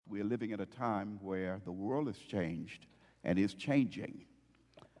we're living at a time where the world has changed and is changing.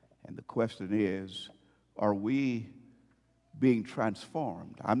 And the question is, are we being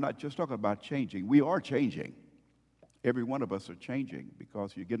transformed? I'm not just talking about changing. We are changing. Every one of us are changing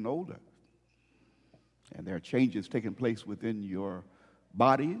because you're getting older. And there are changes taking place within your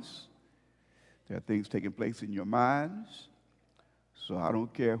bodies. There are things taking place in your minds. So I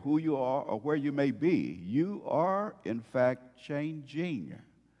don't care who you are or where you may be. You are, in fact, changing.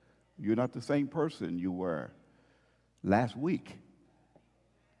 You're not the same person you were last week.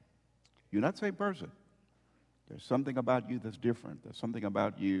 You're not the same person. There's something about you that's different. There's something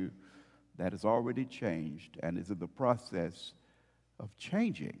about you that has already changed and is in the process of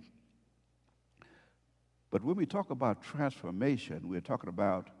changing. But when we talk about transformation, we're talking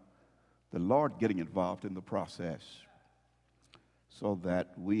about the Lord getting involved in the process so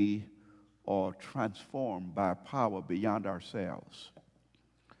that we are transformed by power beyond ourselves.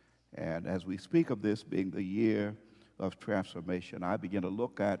 And as we speak of this being the year of transformation, I begin to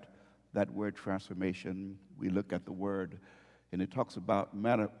look at that word transformation. We look at the word, and it talks about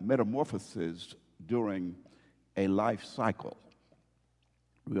metamorphosis during a life cycle.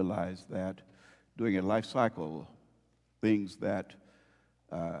 Realize that during a life cycle, things that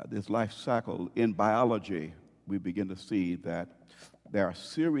this life cycle in biology, we begin to see that there are a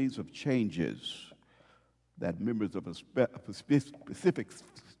series of changes that members of a specific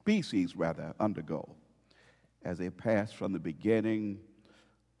species undergo as they pass from the beginning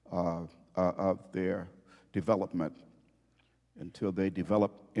of their development until they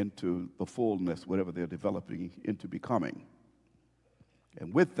develop into the fullness, whatever they're developing into becoming.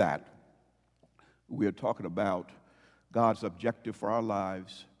 And with that, we're talking about God's objective for our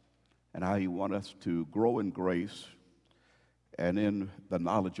lives and how He wants us to grow in grace and in the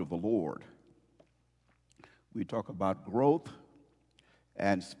knowledge of the Lord. We talk about growth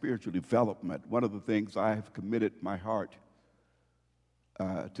and spiritual development. One of the things I have committed my heart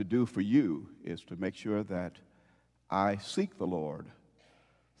to do for you is to make sure that I seek the Lord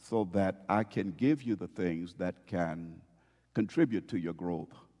so that I can give you the things that can contribute to your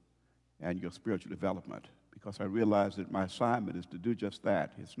growth and your spiritual development, because I realize that my assignment is to do just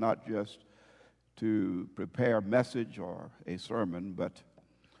that. It's not just to prepare a message or a sermon, but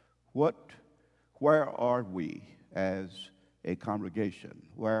where are we as a congregation?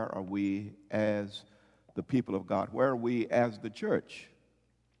 Where are we as the people of God? Where are we as the church?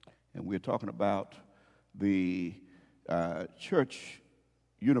 And we're talking about the church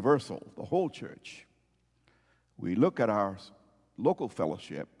universal, the whole church. We look at our local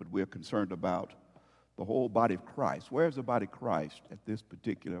fellowship, but we're concerned about the whole body of Christ. Where's the body of Christ at this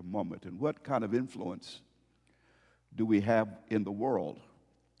particular moment? And what kind of influence do we have in the world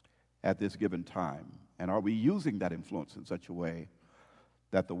at this given time? And are we using that influence in such a way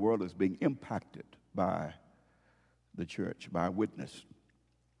that the world is being impacted by the church, by our witness?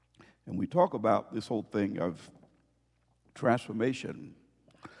 And we talk about this whole thing of transformation.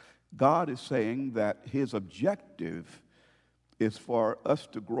 God is saying that His objective is for us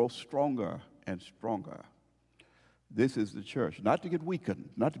to grow stronger and stronger. This is the church, not to get weakened,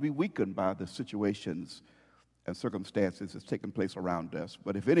 not to be weakened by the situations and circumstances that's taking place around us.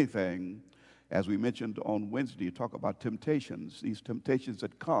 But if anything, as we mentioned on Wednesday, you talk about temptations. These temptations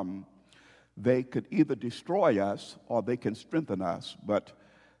that come, they could either destroy us or they can strengthen us. But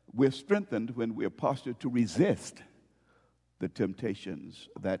we're strengthened when we're postured to resist the temptations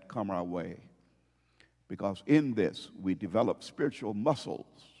that come our way. Because in this, we develop spiritual muscles.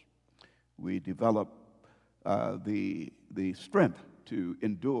 We develop the strength to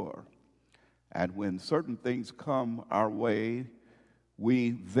endure. And when certain things come our way,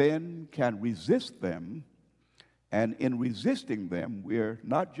 we then can resist them. And in resisting them, we're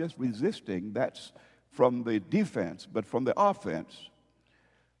not just resisting, that's from the defense, but from the offense.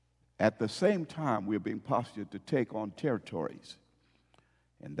 At the same time, we're being postured to take on territories.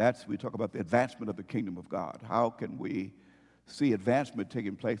 And we talk about the advancement of the kingdom of God. How can we see advancement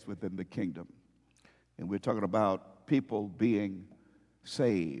taking place within the kingdom? And we're talking about people being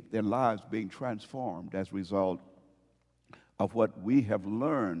saved, their lives being transformed as a result of what we have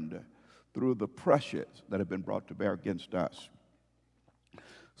learned through the pressures that have been brought to bear against us.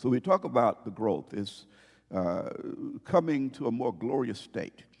 So we talk about the growth is coming to a more glorious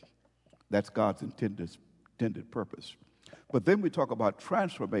state. That's God's intended purpose. But then we talk about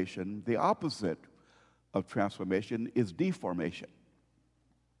transformation. The opposite of transformation is deformation.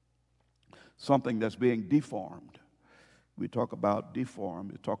 Something that's being deformed. We talk about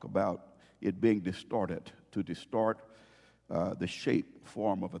deformed. We talk about it being distorted, to distort the shape,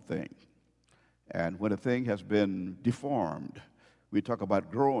 form of a thing. And when a thing has been deformed, we talk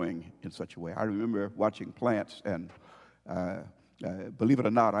about growing in such a way. I remember watching plants, and believe it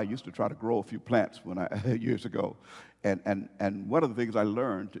or not, I used to try to grow a few plants years ago. And one of the things I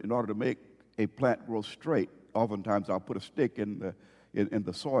learned, in order to make a plant grow straight, oftentimes I'll put a stick in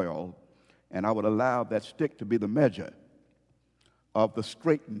the soil, and I would allow that stick to be the measure of the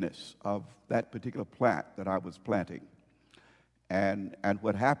straightness of that particular plant that I was planting. And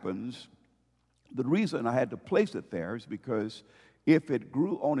what happens, the reason I had to place it there is because if it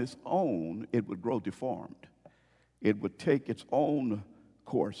grew on its own, it would grow deformed. It would take its own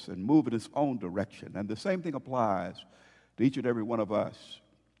course and move in its own direction. And the same thing applies to each and every one of us.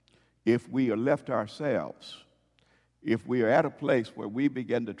 If we are left to ourselves, if we are at a place where we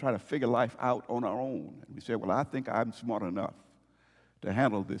begin to try to figure life out on our own, and we say, well, I think I'm smart enough to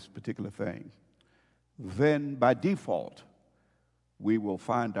handle this particular thing, then by default, we will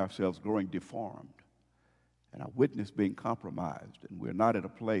find ourselves growing deformed and our witness being compromised, and we're not at a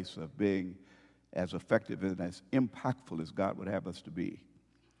place of being as effective and as impactful as God would have us to be.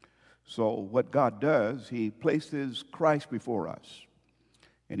 So what God does, he places Christ before us,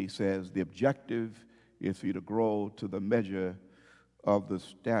 and he says the objective is for you to grow to the measure of the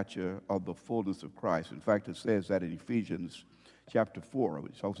stature of the fullness of Christ. In fact, it says that in Ephesians chapter 4,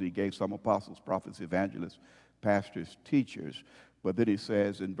 which also he gave some apostles, prophets, evangelists, pastors, teachers. But then he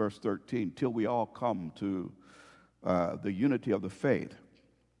says in verse 13, till we all come to the unity of the faith.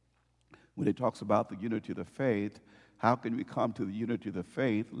 When he talks about the unity of the faith, how can we come to the unity of the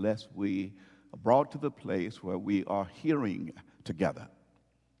faith lest we are brought to the place where we are hearing together?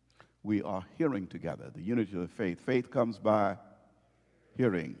 We are hearing together, the unity of the faith. Faith comes by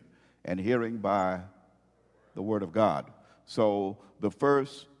hearing, and hearing by the Word of God. So the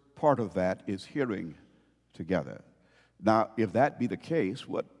first part of that is hearing together. Now, if that be the case,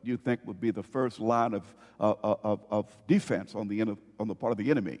 what do you think would be the first line of defense on the part of the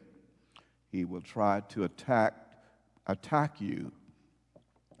enemy? He will try to attack you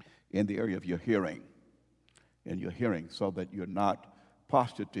in the area of your hearing, so that you're not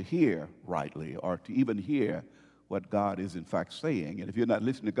postured to hear rightly or to even hear what God is in fact saying. And if you're not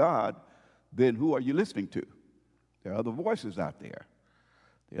listening to God, then who are you listening to? There are other voices out there.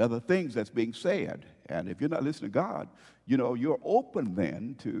 There are other things that's being said. And if you're not listening to God, you're open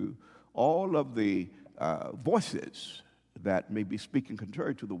then to all of the voices that may be speaking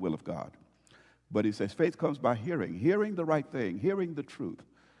contrary to the will of God. But he says faith comes by hearing the right thing, hearing the truth,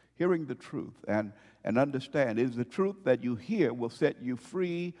 and understand it is the truth that you hear will set you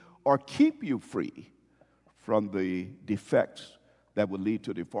free or keep you free from the defects that will lead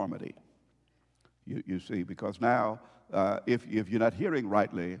to deformity. You see, because now if you're not hearing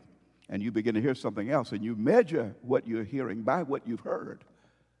rightly and you begin to hear something else and you measure what you're hearing by what you've heard,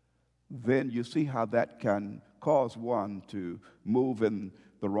 then you see how that can cause one to move in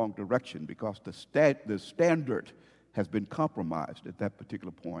the wrong direction because the standard has been compromised at that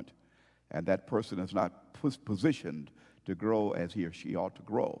particular point, and that person is not positioned to grow as he or she ought to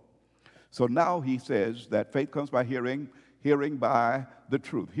grow. So now he says that faith comes by hearing by the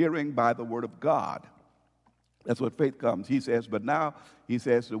truth, hearing by the Word of God. That's what faith comes. He says, but now he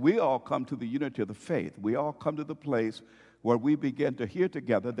says that we all come to the unity of the faith. We all come to the place where we begin to hear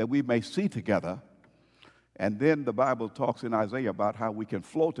together that we may see together. And then the Bible talks in Isaiah about how we can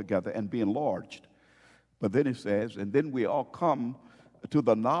flow together and be enlarged. But then it says, and then we all come to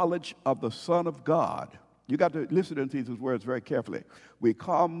the knowledge of the Son of God. You got to listen to these words very carefully. We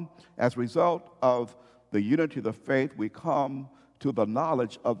come as a result of the unity of the faith, we come to the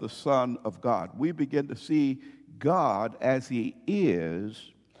knowledge of the Son of God. We begin to see God as he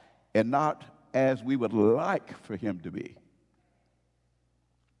is and not as we would like for him to be.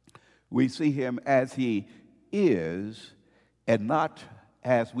 We see him as he is and not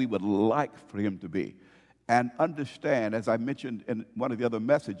as we would like for him to be. And understand, as I mentioned in one of the other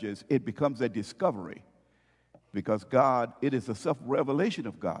messages, it becomes a discovery. Because God, it is a self-revelation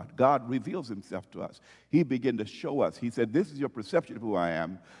of God. God reveals himself to us. He began to show us. He said, this is your perception of who I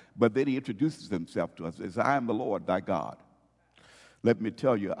am. But then he introduces himself to us as I am the Lord, thy God. Let me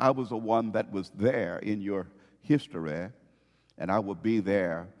tell you, I was the one that was there in your history, and I will be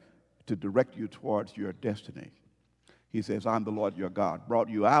there to direct you towards your destiny. He says, I'm the Lord your God, brought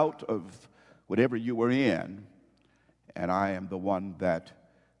you out of whatever you were in, and I am the one that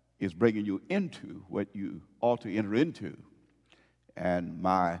is bringing you into what you ought to enter into. And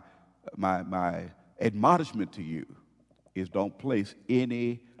my admonishment to you is don't place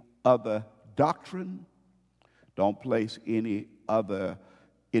any other doctrine, don't place any other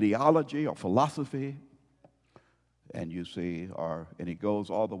ideology or philosophy, and you see, and he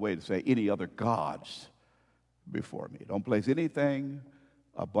goes all the way to say any other gods before me. Don't place anything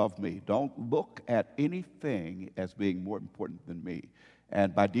above me. Don't look at anything as being more important than me.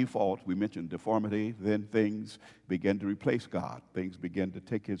 And by default, we mentioned deformity, then things begin to replace God. Things begin to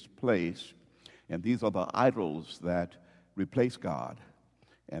take his place. And these are the idols that replace God.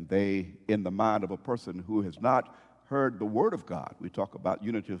 And they, in the mind of a person who has not heard the word of God, we talk about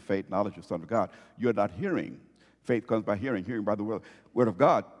unity of faith, knowledge of the Son of God. You're not hearing. Faith comes by hearing, hearing by the word of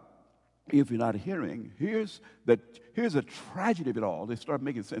God. If you're not hearing, here's a tragedy of it all. They start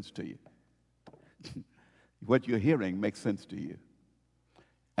making sense to you. What you're hearing makes sense to you.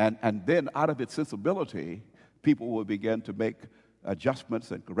 And then out of its sensibility, people will begin to make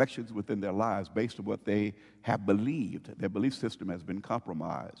adjustments and corrections within their lives based on what they have believed. Their belief system has been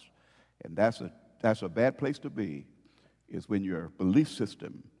compromised. And that's a bad place to be, is when your belief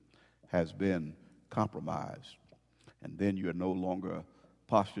system has been compromised. And then you're no longer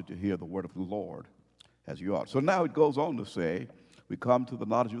postured to hear the word of the Lord as you ought. So now it goes on to say, we come to the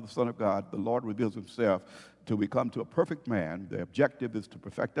knowledge of the Son of God. The Lord reveals himself till we come to a perfect man. The objective is to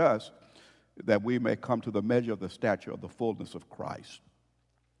perfect us, that we may come to the measure of the stature of the fullness of Christ.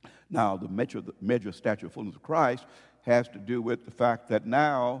 Now, the measure stature of fullness of Christ has to do with the fact that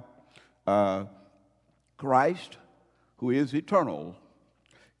now Christ, who is eternal,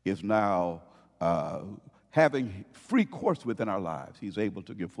 is now having free course within our lives. He's able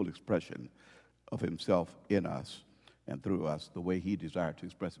to give full expression of himself in us and through us the way he desired to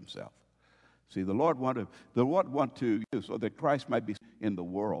express himself. See, the Lord wanted to use so that Christ might be in the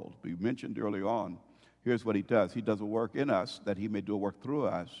world. We mentioned early on, here's what he does. He does a work in us that he may do a work through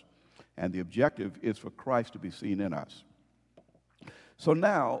us, and the objective is for Christ to be seen in us. So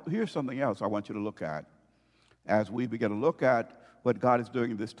now, here's something else I want you to look at as we begin to look at what God is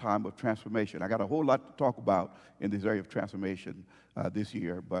doing in this time of transformation. I got a whole lot to talk about in this area of transformation this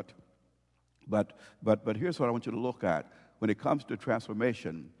year, but here's what I want you to look at. When it comes to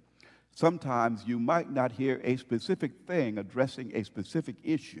transformation, sometimes you might not hear a specific thing addressing a specific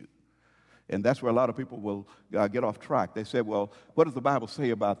issue. And that's where a lot of people will get off track. They say, well, what does the Bible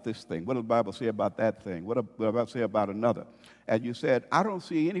say about this thing? What does the Bible say about that thing? What does the Bible say about another? And you said, I don't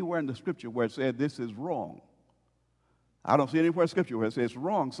see anywhere in the Scripture where it said this is wrong. I don't see anywhere in Scripture where it says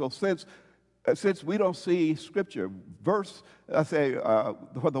wrong. So since we don't see Scripture, where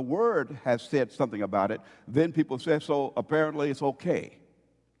the Word has said something about it, then people say, so apparently it's okay.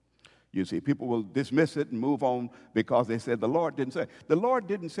 You see, people will dismiss it and move on because they said the Lord didn't say. The Lord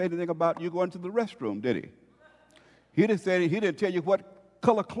didn't say anything about you going to the restroom, did he? He didn't tell you what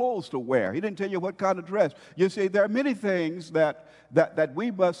color clothes to wear. He didn't tell you what kind of dress. You see, there are many things that we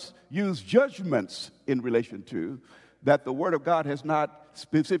must use judgments in relation to that the Word of God has not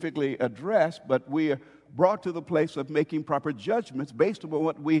specifically addressed, but we are brought to the place of making proper judgments based upon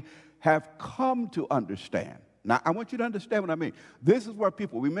what we have come to understand. Now, I want you to understand what I mean. This is where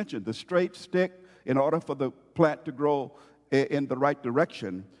we mentioned the straight stick, in order for the plant to grow in the right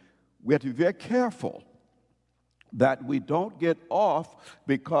direction, we have to be very careful that we don't get off,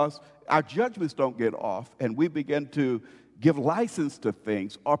 because our judgments don't get off, and we begin to give license to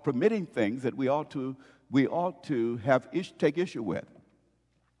things or permitting things that we ought to take issue with.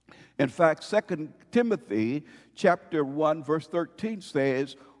 In fact, 2 Timothy chapter 1, verse 13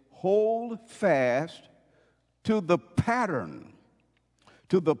 says, hold fast to the pattern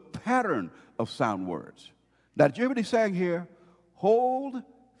of sound words. Now, did you hear what he's saying here? Hold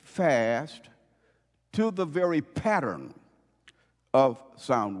fast to the very pattern of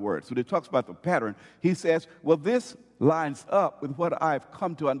sound words. When he talks about the pattern, he says, well, this lines up with what I've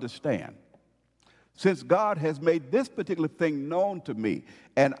come to understand. Since God has made this particular thing known to me,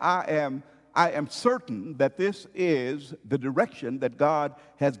 and I am certain that this is the direction that God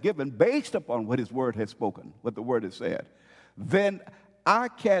has given based upon what his word has spoken, what the word has said, then I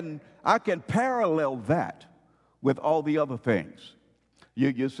can parallel that with all the other things.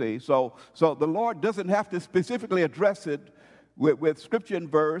 You see, so the Lord doesn't have to specifically address it with scripture and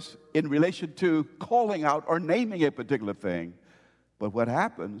verse in relation to calling out or naming a particular thing. But what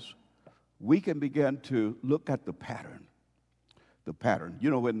happens, we can begin to look at the pattern. The pattern.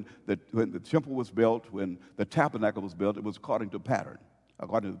 You know, when the temple was built, when the tabernacle was built, it was according to pattern.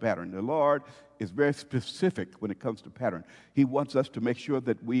 According to the pattern. The Lord is very specific when it comes to pattern. He wants us to make sure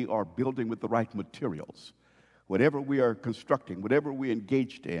that we are building with the right materials. Whatever we are constructing, whatever we're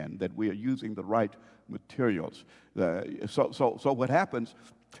engaged in, that we are using the right materials. So what happens,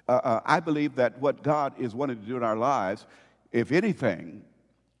 I believe that what God is wanting to do in our lives, if anything,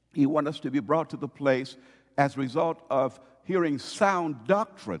 he wants us to be brought to the place as a result of hearing sound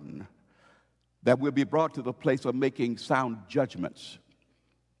doctrine, that we'll be brought to the place of making sound judgments.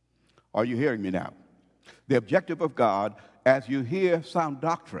 Are you hearing me now? The objective of God, as you hear sound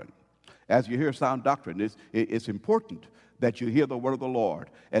doctrine, it's important that you hear the word of the Lord.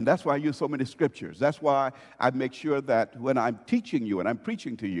 And that's why I use so many scriptures. That's why I make sure that when I'm teaching you and I'm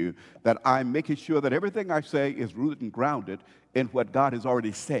preaching to you, that I'm making sure that everything I say is rooted and grounded in what God has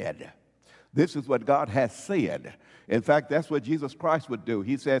already said. This is what God has said. In fact, that's what Jesus Christ would do.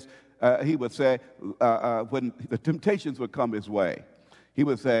 He would say, when the temptations would come his way, he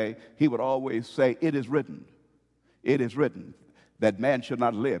would always say, it is written, that man should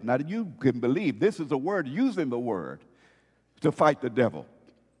not live. Now, you can believe this is the word, using the word to fight the devil.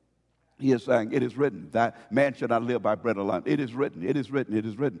 He is saying, it is written that man should not live by bread alone. It is written, it is written, it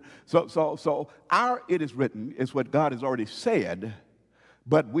is written. So our it is written is what God has already said,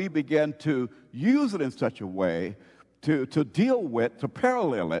 but we begin to use it in such a way to deal with, to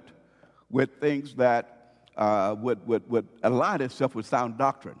parallel it with things that would align itself with sound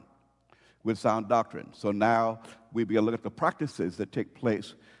doctrine. So now we begin to look at the practices that take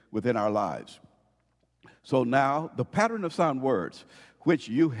place within our lives. So now the pattern of sound words, which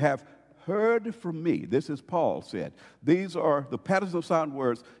you have heard from me. This is Paul said. These are the patterns of sound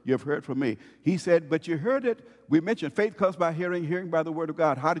words you have heard from me. He said, but you heard it. We mentioned faith comes by hearing, hearing by the word of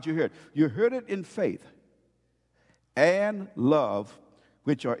God. How did you hear it? You heard it in faith and love,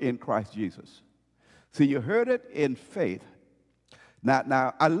 which are in Christ Jesus. See, you heard it in faith.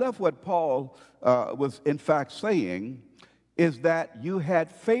 Now, I love what Paul was in fact saying is that you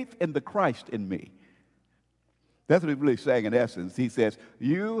had faith in the Christ in me. That's what he's really saying in essence. He says,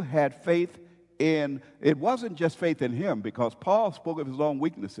 you had faith in, it wasn't just faith in him, because Paul spoke of his own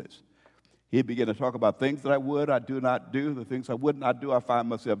weaknesses. He began to talk about things that I do not do, the things I would not do, I find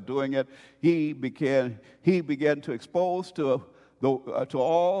myself doing it. He began to expose to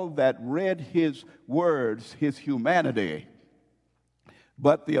all that read his words, his humanity.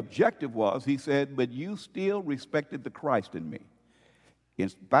 But the objective was, he said, but you still respected the Christ in me. In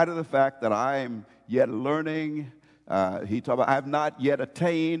spite of the fact that I am yet learning, he talked about, I have not yet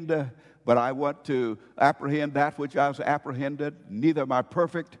attained, but I want to apprehend that which I was apprehended. Neither am I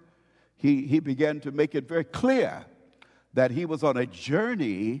perfect. He began to make it very clear that he was on a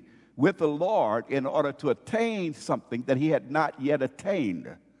journey with the Lord in order to attain something that he had not yet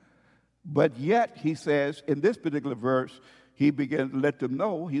attained. But yet, he says, in this particular verse, he began to let them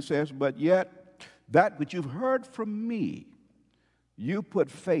know, he says, but yet that which you've heard from me, you put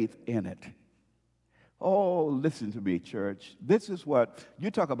faith in it. Oh, listen to me, church. This is what, you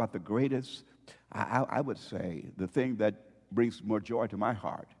talk about the greatest, I would say, the thing that brings more joy to my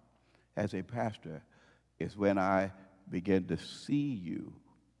heart as a pastor is when I begin to see you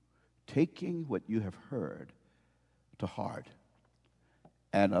taking what you have heard to heart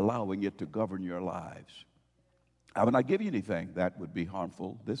and allowing it to govern your lives. I will not give you anything that would be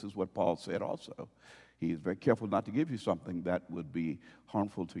harmful. This is what Paul said also. He is very careful not to give you something that would be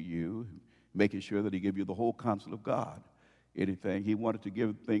harmful to you, making sure that he give you the whole counsel of God. Anything, he wanted to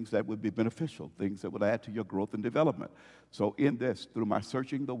give things that would be beneficial, things that would add to your growth and development. So in this, through my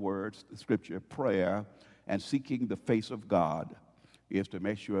searching the words, the scripture, prayer, and seeking the face of God, is to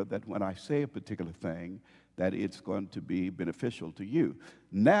make sure that when I say a particular thing, that it's going to be beneficial to you.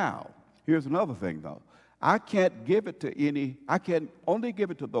 Now, here's another thing though. I can only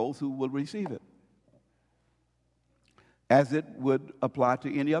give it to those who will receive it, as it would apply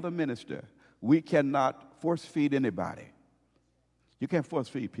to any other minister. We cannot force feed anybody. You can't force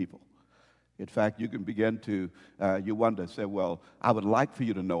feed people. In fact, you can begin to, you wonder, say, well, I would like for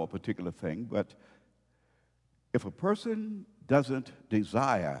you to know a particular thing, but if a person doesn't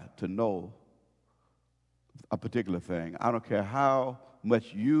desire to know a particular thing, I don't care how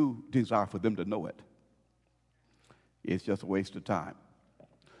much you desire for them to know it. It's just a waste of time.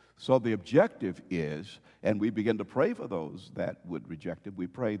 So the objective is, and we begin to pray for those that would reject it. We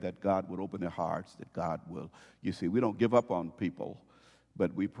pray that God would open their hearts, that God will, you see, we don't give up on people,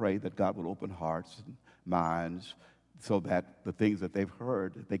 but we pray that God will open hearts and minds so that the things that they've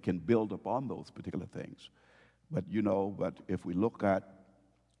heard, they can build upon those particular things. But if we look at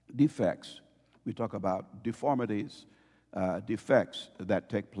defects, we talk about deformities, defects that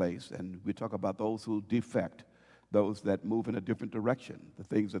take place, and we talk about those who defect, those that move in a different direction, the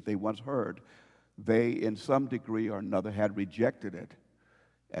things that they once heard, they in some degree or another had rejected it,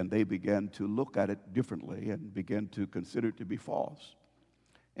 and they began to look at it differently and began to consider it to be false.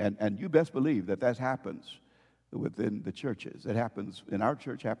 And you best believe that happens within the churches. It happens in our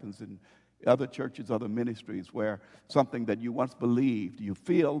church, happens in other churches, other ministries, where something that you once believed, you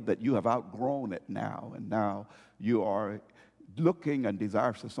feel that you have outgrown it now, and now you are looking and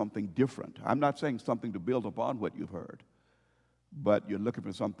desirous of something different. I'm not saying something to build upon what you've heard, but you're looking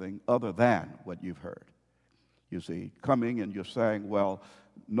for something other than what you've heard. You see, coming and you're saying, well,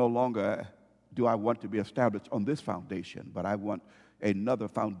 no longer do I want to be established on this foundation, but I want another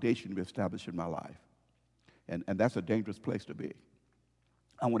foundation to be established in my life. And that's a dangerous place to be.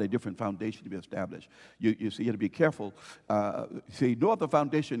 I want a different foundation to be established. You see, you have to be careful. See, no other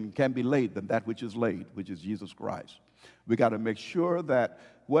foundation can be laid than that which is laid, which is Jesus Christ. We got to make sure that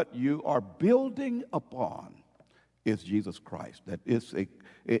what you are building upon is Jesus Christ. That is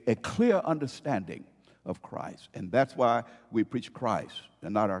a clear understanding of Christ. And that's why we preach Christ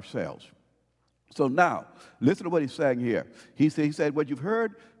and not ourselves. So now, listen to what he's saying here. He said, what you've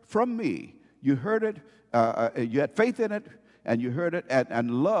heard from me, you heard it, you had faith in it, and you heard it,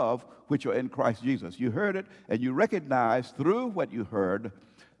 and love which are in Christ Jesus. You heard it, and you recognized through what you heard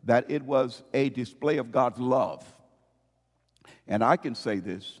that it was a display of God's love. And I can say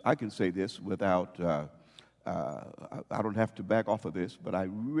this without, I don't have to back off of this, but I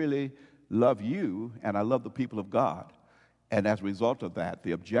really love you, and I love the people of God. And as a result of that,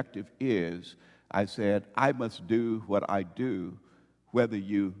 the objective is, I said, I must do what I do, whether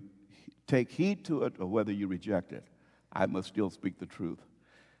you take heed to it or whether you reject it. I must still speak the truth.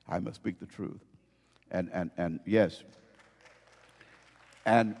 I must speak the truth. And yes.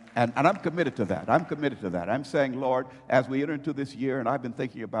 And I'm committed to that. I'm committed to that. I'm saying, Lord, as we enter into this year, and I've been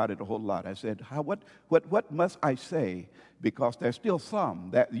thinking about it a whole lot, I said, what must I say? Because there's still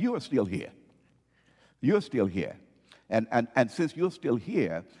some that you are still here. You're still here. And since you're still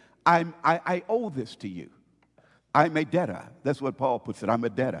here, I owe this to you. I'm a debtor. That's what Paul puts it. I'm a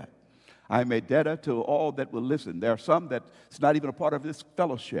debtor. I'm a debtor to all that will listen. There are some that's not even a part of this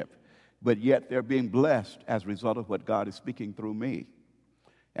fellowship, but yet they're being blessed as a result of what God is speaking through me.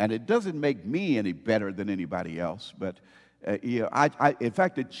 And it doesn't make me any better than anybody else, but in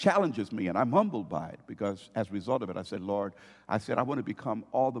fact, it challenges me, and I'm humbled by it, because as a result of it, I said, Lord, I want to become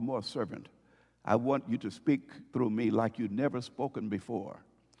all the more a servant. I want you to speak through me like you've never spoken before.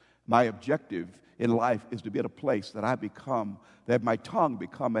 My objective in life is to be at a place that that my tongue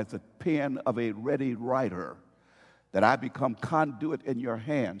become as the pen of a ready writer, that I become conduit in your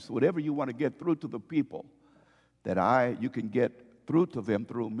hands. So whatever you want to get through to the people, that you can get through to them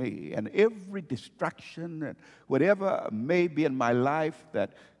through me. And every distraction and whatever may be in my life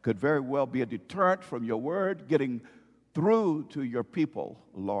that could very well be a deterrent from your word getting through to your people,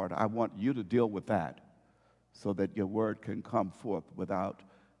 Lord, I want you to deal with that so that your word can come forth without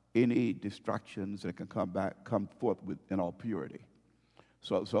any distractions, and it can come forth in all purity.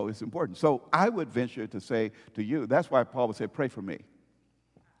 So it's important. So I would venture to say to you, that's why Paul would say, pray for me.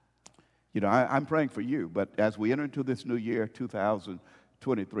 You know, I'm praying for you, but as we enter into this new year,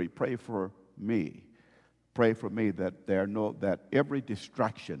 2023, pray for me. Pray for me that every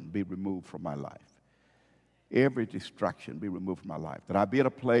distraction be removed from my life. Every distraction be removed from my life. That I be at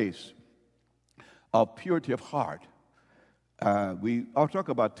a place of purity of heart. I'll talk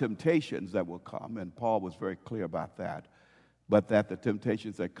about temptations that will come, and Paul was very clear about that, but that the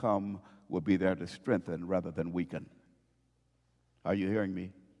temptations that come will be there to strengthen rather than weaken. Are you hearing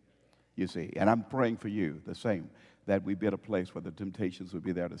me? You see, and I'm praying for you the same, that we be at a place where the temptations will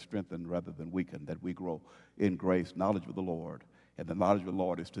be there to strengthen rather than weaken, that we grow in grace, knowledge of the Lord, and the knowledge of the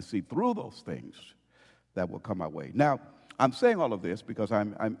Lord is to see through those things that will come our way. Now, I'm saying all of this because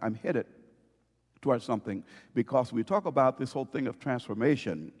I'm headed towards something, because we talk about this whole thing of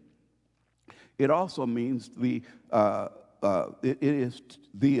transformation. It also means it is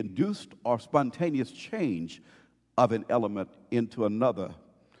the induced or spontaneous change of an element into another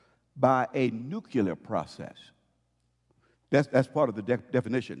by a nuclear process. That's part of the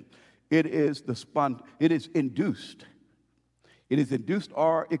definition. It is induced. It is induced,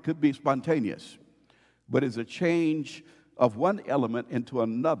 or it could be spontaneous, but it's a change of one element into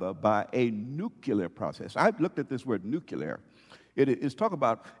another by a nuclear process. I've looked at this word nuclear. It's talk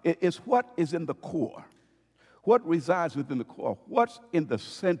about, it's what is in the core. What resides within the core? What's in the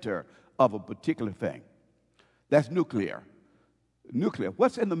center of a particular thing? That's nuclear. Nuclear.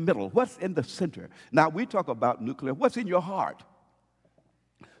 What's in the middle? What's in the center? Now, we talk about nuclear. What's in your heart?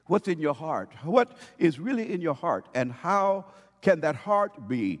 What's in your heart? What is really in your heart? And how can that heart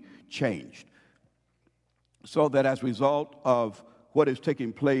be changed? So that as a result of what is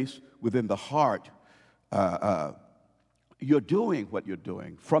taking place within the heart, you're doing what you're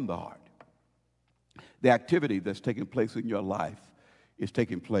doing from the heart. The activity that's taking place in your life is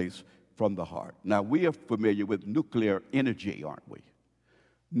taking place from the heart. Now, we are familiar with nuclear energy, aren't we?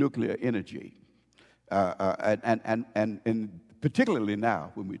 Nuclear energy. And particularly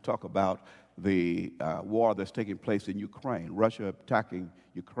now when we talk about the war that's taking place in Ukraine, Russia attacking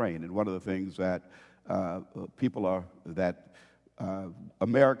Ukraine, and one of the things that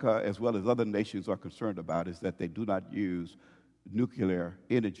America, as well as other nations, are concerned about is that they do not use nuclear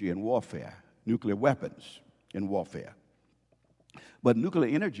energy in warfare, nuclear weapons in warfare. But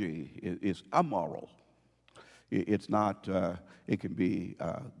nuclear energy is amoral. It's not, it can be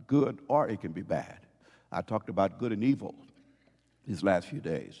good or it can be bad. I talked about good and evil these last few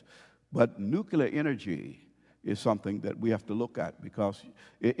days. But nuclear energy is something that we have to look at because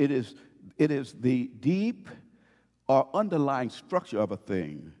it is the deep or underlying structure of a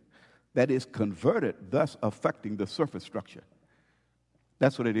thing that is converted, thus affecting the surface structure.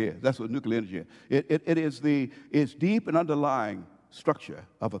 That's what it is. That's what nuclear energy is. It's deep and underlying structure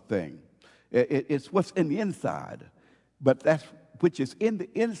of a thing. It's what's in the inside, but that's which is in the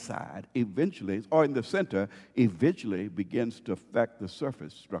inside eventually, or in the center, eventually begins to affect the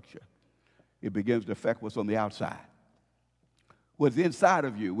surface structure. It begins to affect what's on the outside. What's inside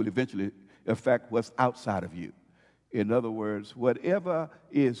of you will eventually affect what's outside of you. In other words, whatever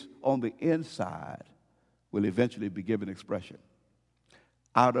is on the inside will eventually be given expression.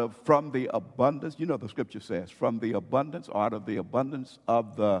 From the abundance, you know the scripture says, from the abundance, or out of the abundance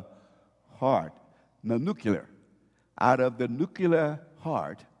of the heart, the nuclear, out of the nuclear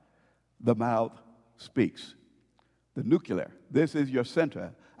heart, the mouth speaks. The nuclear, this is your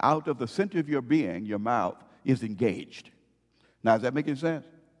center. Out of the center of your being, your mouth is engaged. Now, is that making sense?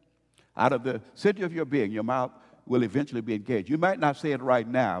 Out of the center of your being, your mouth will eventually be engaged. You might not say it right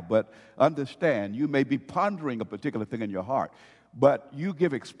now, but understand, you may be pondering a particular thing in your heart, but you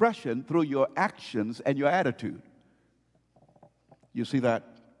give expression through your actions and your attitude. You see that?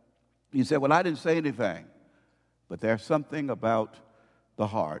 You say, well, I didn't say anything. But there's something about the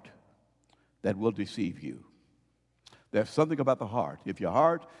heart that will deceive you. There's something about the heart. If your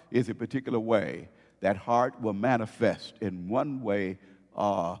heart is a particular way, that heart will manifest in one way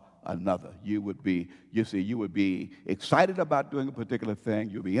or another. You would be excited about doing a particular thing.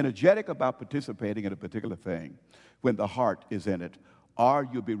 You'll be energetic about participating in a particular thing when the heart is in it. Or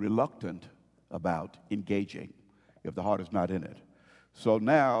you'll be reluctant about engaging if the heart is not in it. So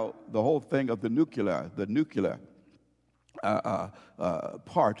now the whole thing of the nuclear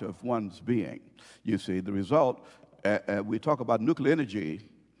part of one's being. You see, the result, we talk about nuclear energy,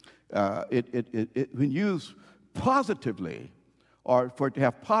 when used positively, or for it to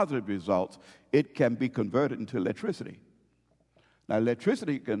have positive results, it can be converted into electricity. Now,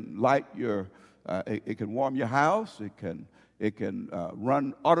 electricity can light it can warm your house, it can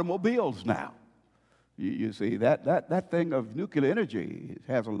run automobiles now. You see, that thing of nuclear energy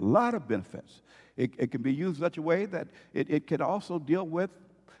has a lot of benefits. It can be used in such a way that it can also deal with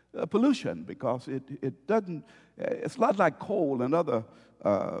pollution because it doesn't, it's not like coal and other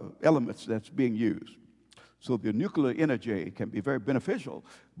elements that's being used. So the nuclear energy can be very beneficial,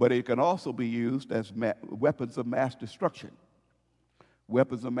 but it can also be used as weapons of mass destruction.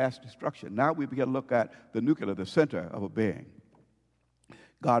 Weapons of mass destruction. Now we begin to look at the nuclear, the center of a being.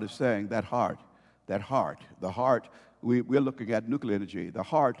 God is saying the heart, we're looking at nuclear energy, the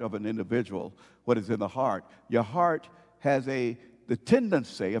heart of an individual, what is in the heart. Your heart has the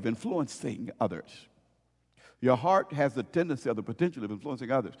tendency of influencing others. Your heart has the tendency or the potential of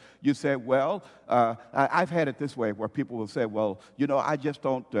influencing others. You say, well, I've had it this way where people will say, well, you know, I just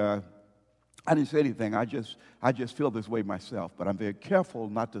don't, I didn't say anything. I just feel this way myself, but I'm very careful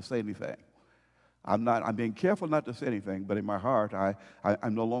not to say anything. I'm being careful not to say anything, but in my heart,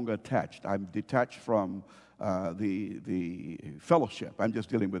 I'm no longer attached. I'm detached from the fellowship. I'm just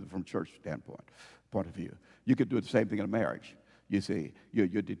dealing with it from church point of view. You could do the same thing in a marriage. You see, you're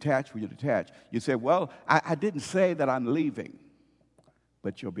detached when you're detached. You say, well, I didn't say that I'm leaving,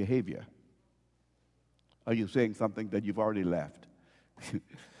 but your behavior. Are you saying something that you've already left?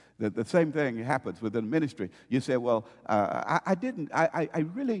 The same thing happens within ministry. You say, well, I'm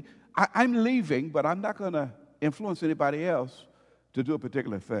leaving, but I'm not going to influence anybody else to do a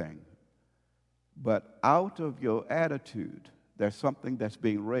particular thing. But out of your attitude, there's something that's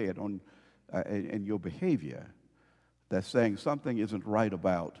being read in your behavior that's saying something isn't right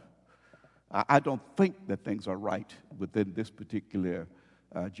about. I don't think that things are right within this particular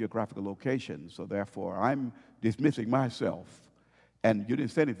geographical location, so therefore I'm dismissing myself. And you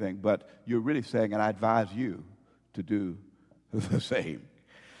didn't say anything, but you're really saying, and I advise you to do the same.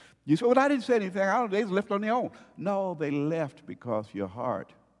 You say, well, I didn't say anything. They left on their own. No, they left because your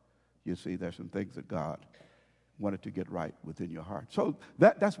heart, you see, there's some things that God wanted to get right within your heart. So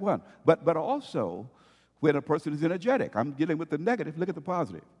that's one. But also, when a person is energetic, I'm dealing with the negative, look at the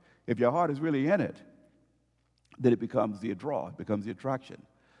positive. If your heart is really in it, then it becomes the draw, it becomes the attraction.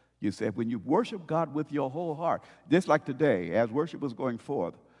 You say, when you worship God with your whole heart, just like today, as worship was going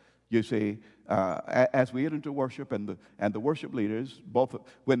forth, You see, as we enter into worship, and the worship leaders, both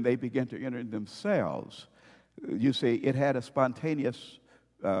when they begin to enter in themselves, you see, it had a spontaneous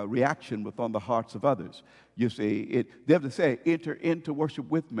reaction within the hearts of others. You see, they have to say, enter into worship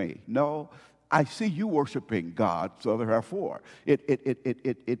with me. No, I see you worshiping God, so therefore,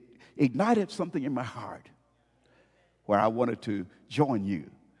 it ignited something in my heart where I wanted to join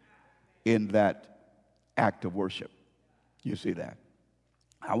you in that act of worship. You see that?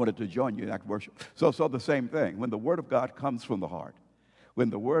 I wanted to join you in that worship. So the same thing. When the Word of God comes from the heart, when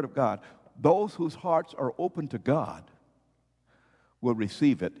the Word of God, those whose hearts are open to God will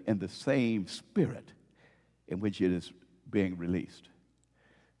receive it in the same spirit in which it is being released.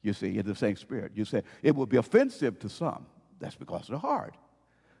 You see, in the same spirit. You say, it will be offensive to some. That's because of the heart.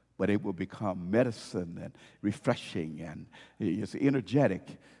 But it will become medicine and refreshing and it's energetic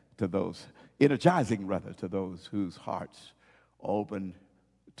to those, energizing rather, to those whose hearts are open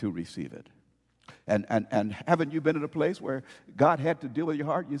to receive it. And haven't you been in a place where God had to deal with your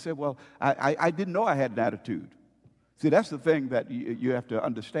heart? You say, well, I didn't know I had an attitude. See, that's the thing that you have to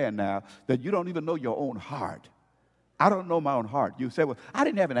understand now, that you don't even know your own heart. I don't know my own heart. You say, well, I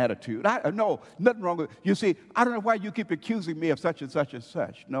didn't have an attitude. No, nothing wrong with it. You see, I don't know why you keep accusing me of such and such and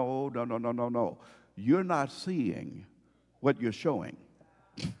such. No. You're not seeing what you're showing.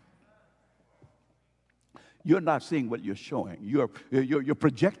 You're not seeing what you're showing. You're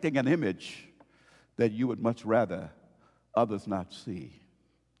projecting an image that you would much rather others not see.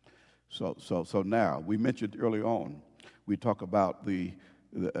 So now, we mentioned early on, we talk about the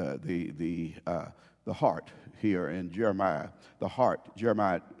heart here in Jeremiah. The heart,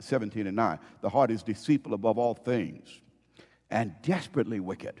 Jeremiah 17:9. The heart is deceitful above all things and desperately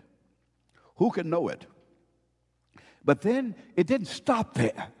wicked. Who can know it? But then it didn't stop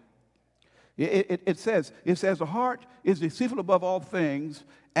there. It says the heart is deceitful above all things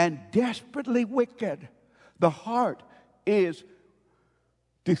and desperately wicked. The heart is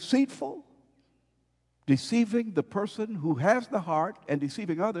deceitful, deceiving the person who has the heart and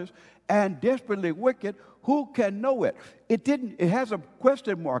deceiving others, and desperately wicked. Who can know it? It has a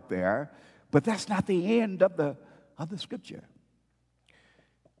question mark there, but that's not the end of the scripture.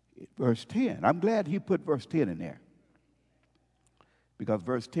 Verse 10. I'm glad he put verse 10 in there, because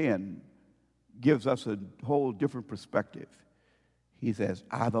verse 10 gives us a whole different perspective. He says,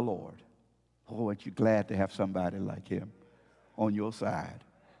 I, the Lord. Oh, aren't you glad to have somebody like him on your side?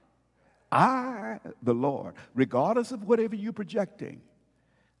 I, the Lord, regardless of whatever you're projecting,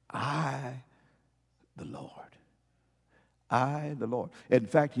 I, the Lord. I, the Lord. In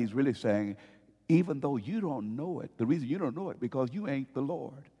fact, he's really saying, even though you don't know it, the reason you don't know it, because you ain't the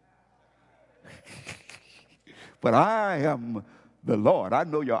Lord. But I am the Lord. I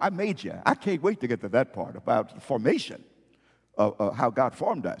know I made you. I can't wait to get to that part about the formation of how God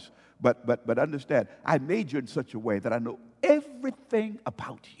formed us. But understand, I made you in such a way that I know everything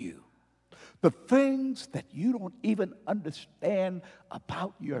about you. The things that you don't even understand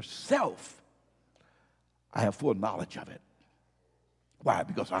about yourself, I have full knowledge of it. Why?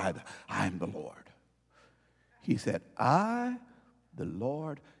 Because I am the Lord. He said, I, the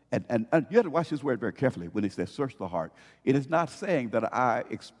Lord. And you have to watch this word very carefully when he says search the heart. It is not saying that I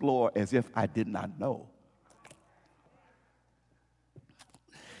explore as if I did not know.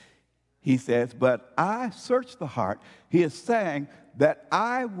 He says, but I search the heart. He is saying that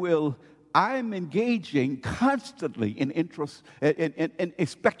I'm engaging constantly in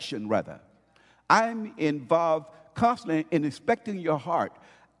inspection, rather. I'm involved constantly in inspecting your heart.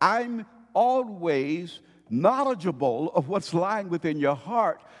 I'm always knowledgeable of what's lying within your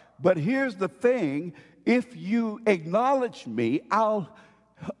heart. But here's the thing, if you acknowledge me, I'll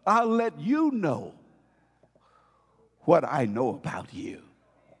let you know what I know about you.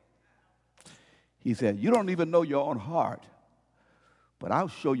 He said, you don't even know your own heart, but I'll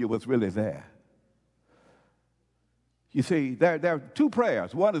show you what's really there. You see, there are two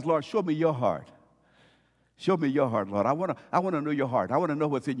prayers. One is, Lord, show me your heart. Show me your heart, Lord. I want to know your heart. I want to know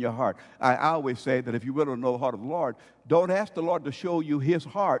what's in your heart. I always say that if you really know the heart of the Lord, don't ask the Lord to show you his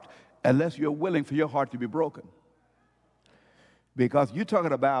heart unless you're willing for your heart to be broken. Because you're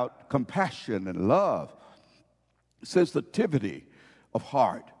talking about compassion and love, sensitivity of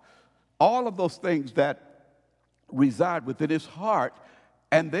heart, all of those things that reside within his heart.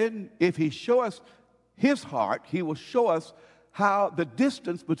 And then if he shows us his heart, he will show us how the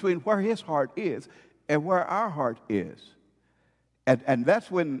distance between where his heart is and where our heart is. And that's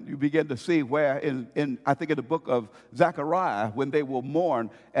when you begin to see where, I think in the book of Zechariah, when they will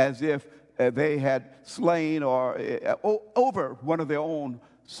mourn as if they had slain or over one of their own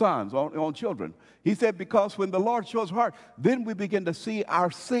sons, on children. He said, because when the Lord shows heart, then we begin to see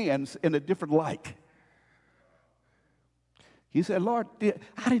our sins in a different light. He said, Lord,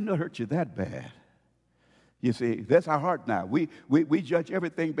 I didn't know it hurt you that bad. You see, that's our heart now. We judge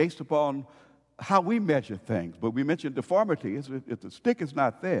everything based upon how we measure things. But we mentioned deformity. If the stick is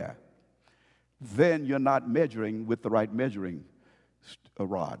not there, then you're not measuring with the right measuring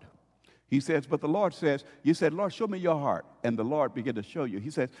rod. He says, but the Lord says, you said, Lord, show me your heart. And the Lord began to show you.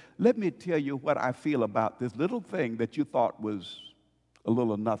 He says, let me tell you what I feel about this little thing that you thought was a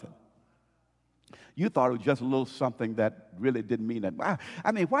little of nothing. You thought it was just a little something that really didn't mean that.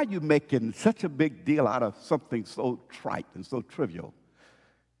 I mean, why are you making such a big deal out of something so trite and so trivial?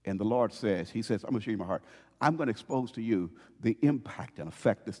 And the Lord says, he says, I'm going to show you my heart. I'm going to expose to you the impact and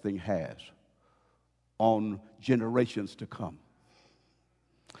effect this thing has on generations to come.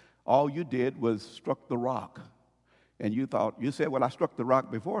 All you did was struck the rock. And you said, well, I struck the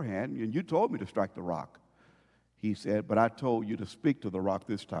rock beforehand, and you told me to strike the rock. He said, but I told you to speak to the rock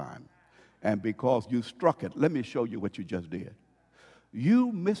this time. And because you struck it, let me show you what you just did.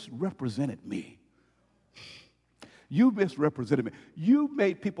 You misrepresented me. You misrepresented me. You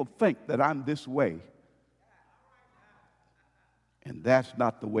made people think that I'm this way. And that's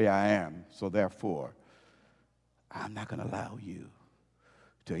not the way I am. So therefore, I'm not going to allow you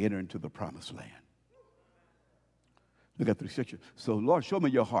to enter into the promised land. Look at the scripture. So, Lord, show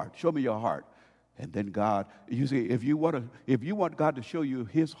me your heart. Show me your heart. And then God, you see, if you want God to show you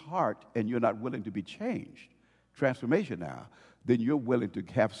his heart and you're not willing to be changed, transformation now, then you're willing to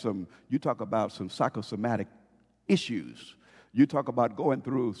have you talk about some psychosomatic issues. You talk about going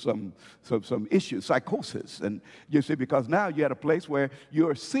through some issues, psychosis. And you see, because now you're at a place where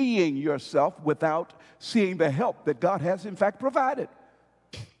you're seeing yourself without seeing the help that God has in fact provided.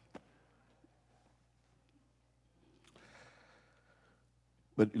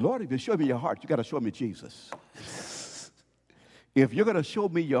 But Lord, if you show me your heart, you got to show me Jesus. If you're going to show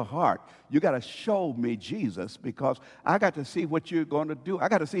me your heart, you got to show me Jesus, because I got to see what you're going to do. I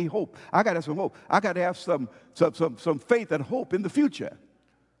got to see hope. I got to have some hope. I got to have some faith and hope in the future.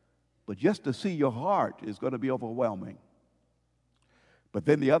 But just to see your heart is going to be overwhelming. But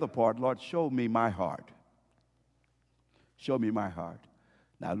then the other part, Lord, show me my heart. Show me my heart.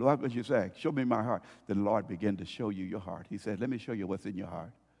 Now, Lord, what you say? Show me my heart. Then the Lord began to show you your heart. He said, let me show you what's in your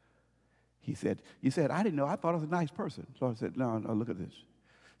heart. He said, I didn't know. I thought I was a nice person. The Lord said, no, look at this.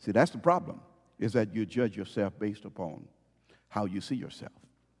 See, that's the problem, is that you judge yourself based upon how you see yourself.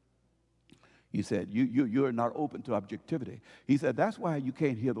 He said, you're not open to objectivity. He said, that's why you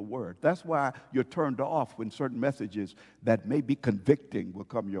can't hear the word. That's why you're turned off when certain messages that may be convicting will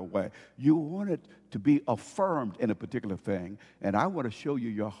come your way. You want it to be affirmed in a particular thing, and I want to show you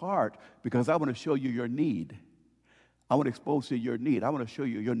your heart because I want to show you your need. I want to expose to your need. I want to show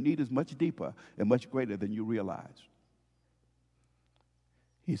you your need is much deeper and much greater than you realize.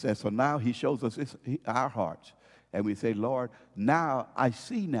 He says, so now he shows us our hearts, and we say, Lord, now I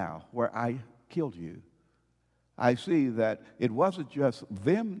see now where I killed you. I see that it wasn't just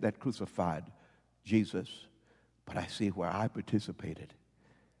them that crucified Jesus, but I see where I participated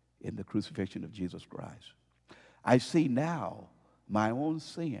in the crucifixion of Jesus Christ. I see now my own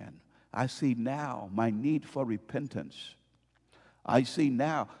sin. I see now my need for repentance. I see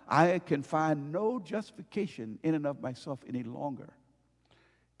now I can find no justification in and of myself any longer,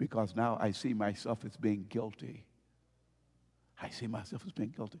 because now I see myself as being guilty. I see myself as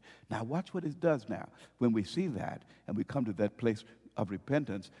being guilty. Now watch what it does now. When we see that and we come to that place of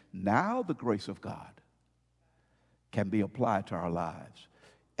repentance, now the grace of God can be applied to our lives.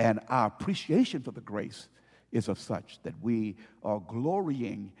 And our appreciation for the grace is of such that we are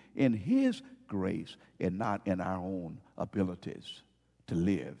glorying in his grace and not in our own abilities to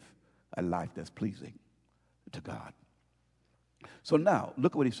live a life that's pleasing to God. So now,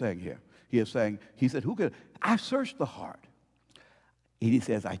 look at what he's saying here. He said, I searched the heart. He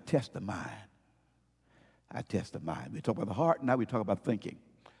says, I test the mind. I test the mind. We talk about the heart, now we talk about thinking.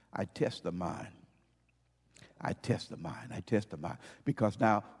 I test the mind. I test the mind. I test the mind. Because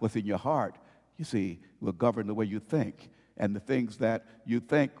now what's in your heart, you see, will govern the way you think. And the things that you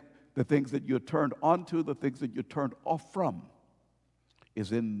think, the things that you're turned onto, the things that you're turned off from,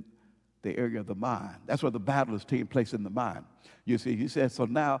 is in the area of the mind. That's where the battle is taking place, in the mind. You see, he says, so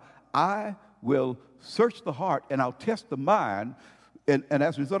now I will search the heart and I'll test the mind. And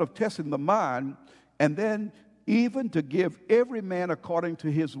as a result of testing the mind, and then even to give every man according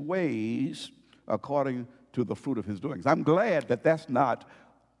to his ways, according to the fruit of his doings. I'm glad that that's not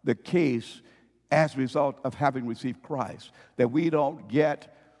the case as a result of having received Christ, that we don't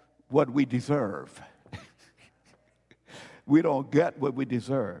get what we deserve. we don't get what we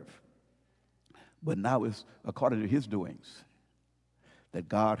deserve. But now it's according to his doings that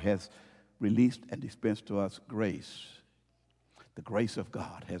God has released and dispensed to us grace. The grace of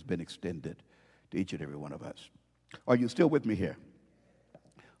God has been extended to each and every one of us. Are you still with me here?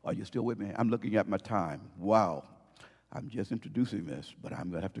 Are you still with me? I'm looking at my time. Wow. I'm just introducing this, but I'm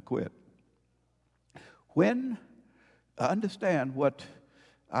going to have to quit. When I understand what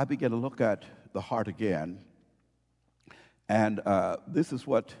I begin to look at the heart again, and this is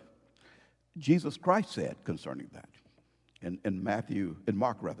what Jesus Christ said concerning that in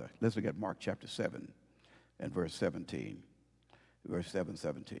Mark. Let's look at Mark chapter 7 and verse 17. Verse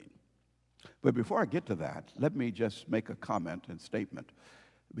 17. But before I get to that, let me just make a comment and statement,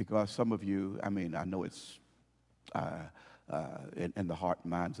 because some of you, I know it's in the heart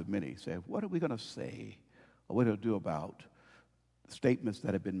and minds of many, say, what are we going to say, or what are we going to do about statements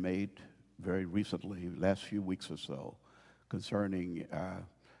that have been made very recently, last few weeks or so, concerning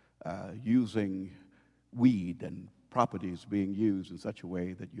using weed and properties being used in such a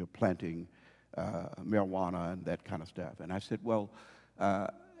way that you're planting marijuana and that kind of stuff. And I said, well,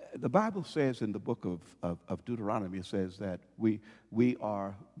 the Bible says in the book of Deuteronomy, it says that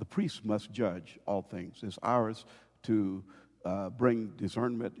the priests must judge all things. It's ours to bring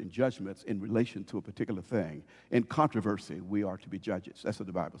discernment and judgments in relation to a particular thing. In controversy, we are to be judges. That's what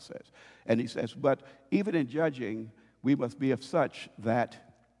the Bible says. And he says, but even in judging, we must be of such that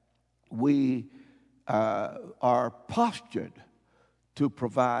we are postured to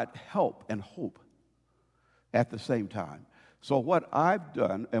provide help and hope at the same time. So what I've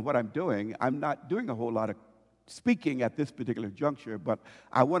done and what I'm doing, I'm not doing a whole lot of speaking at this particular juncture, but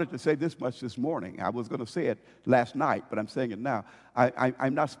I wanted to say this much this morning. I was going to say it last night, but I'm saying it now.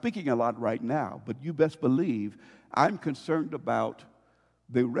 I'm not speaking a lot right now, but you best believe I'm concerned about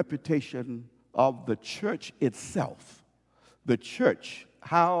the reputation of the church itself. The church.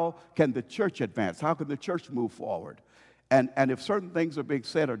 How can the church advance? How can the church move forward? And if certain things are being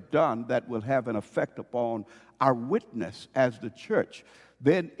said or done that will have an effect upon our witness as the church,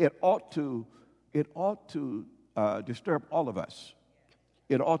 then it ought to disturb all of us.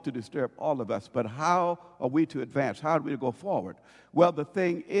 It ought to disturb all of us. But how are we to advance? How are we to go forward? Well, the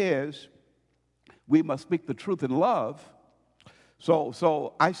thing is, we must speak the truth in love.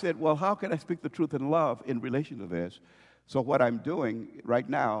 So I said, well, how can I speak the truth in love in relation to this? So what I'm doing right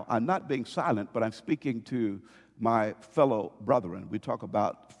now, I'm not being silent, but I'm speaking to my fellow brethren. We talk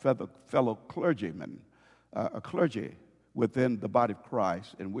about fellow clergymen, a clergy within the body of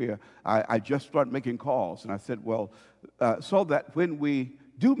Christ. And I just started making calls. And I said, well, so that when we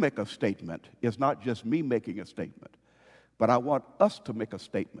do make a statement, it's not just me making a statement, but I want us to make a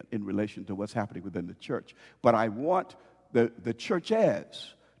statement in relation to what's happening within the church. But I want the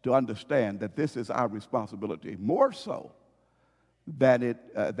churches to understand that this is our responsibility, more so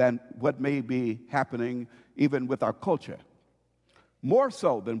than what may be happening even with our culture. More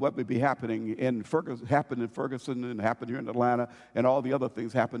so than what may be happening happened in Ferguson and happened here in Atlanta, and all the other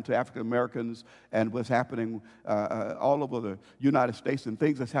things happened to African Americans, and what's happening all over the United States, and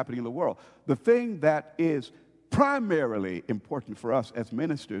things that's happening in the world. The thing that is primarily important for us as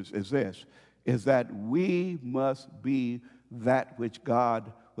ministers is that we must be that which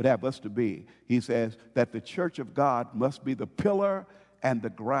God would have us to be. He says that the church of God must be the pillar and the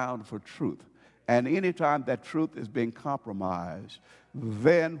ground for truth. And anytime that truth is being compromised,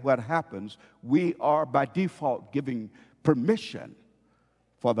 then what happens, we are by default giving permission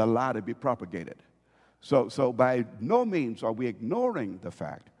for the lie to be propagated. So by no means are we ignoring the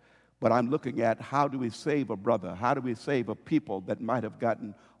fact, but I'm looking at how do we save a brother? How do we save a people that might have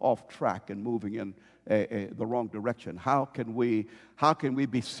gotten off track and moving in the wrong direction? How can we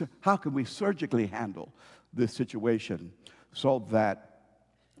surgically handle this situation so that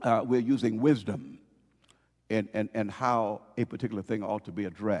we're using wisdom and how a particular thing ought to be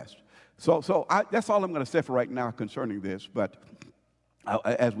addressed? So that's all I'm going to say for right now concerning this, but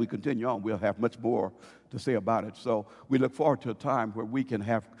as we continue on, we'll have much more to say about it. So we look forward to a time where we can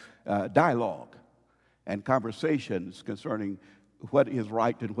have dialogue and conversations concerning what is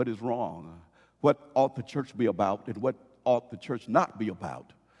right and what is wrong, what ought the church be about and what ought the church not be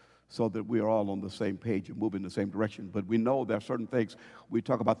about, so that we are all on the same page and moving in the same direction. But we know there are certain things, we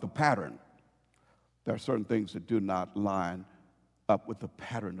talk about the pattern. There are certain things that do not line up with the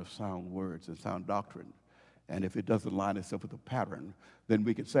pattern of sound words and sound doctrine. And if it doesn't line itself with the pattern, then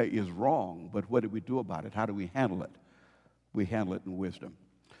we can say it's wrong, but what do we do about it? How do we handle it? We handle it in wisdom.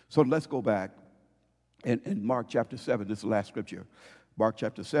 So let's go back in Mark chapter 7. This is the last scripture. Mark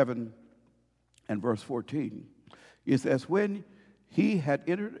chapter 7 and verse 14. It says, when he had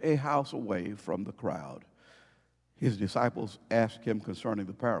entered a house away from the crowd, his disciples asked him concerning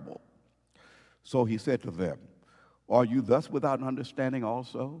the parable. So he said to them, are you thus without understanding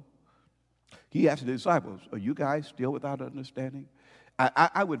also? He asked the disciples, are you guys still without understanding?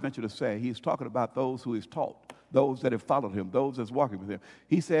 I would venture to say he's talking about those who he's taught, those that have followed him, those that's walking with him.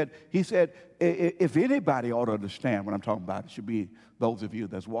 He said, if anybody ought to understand what I'm talking about, it should be those of you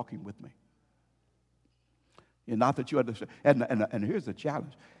that's walking with me. And not that you understand. And here's the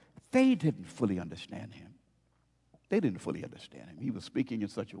challenge. They didn't fully understand him. They didn't fully understand him. He was speaking in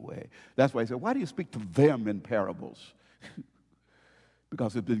such a way. That's why he said, why do you speak to them in parables?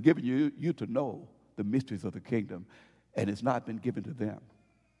 Because it's been given you to know the mysteries of the kingdom, and it's not been given to them.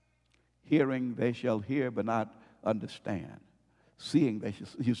 Hearing they shall hear, but not understand. Seeing they shall,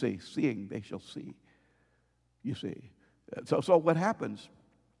 you say, seeing they shall see. You see. So what happens,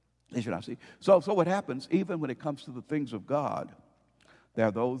 they should not see. So what happens, even when it comes to the things of God, there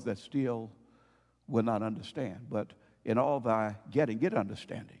are those that still will not understand. But in all thy getting, get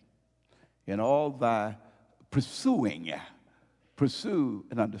understanding. In all thy pursuing, pursue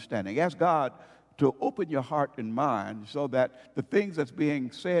an understanding. Ask God to open your heart and mind so that the things that's being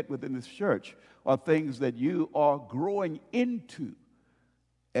said within this church are things that you are growing into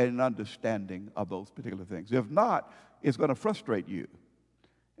an understanding of those particular things. If not, it's going to frustrate you,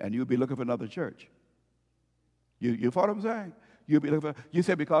 and you'll be looking for another church. You follow what I'm saying? You'll be looking for, you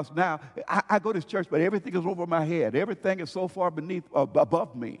say, because now I go to this church, but everything is over my head. Everything is so far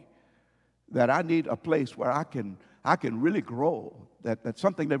above me that I need a place where I can really grow, that's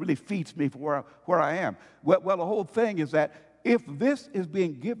something that really feeds me for where I am. Well, the whole thing is that if this is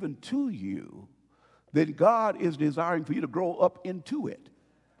being given to you, then God is desiring for you to grow up into it.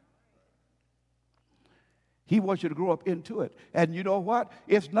 He wants you to grow up into it. And you know what?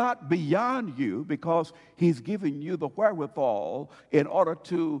 It's not beyond you, because he's giving you the wherewithal in order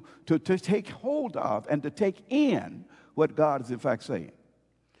to take hold of and to take in what God is in fact saying.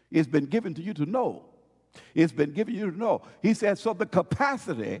 It's been given to you to know. It's been given you to know. He said, so the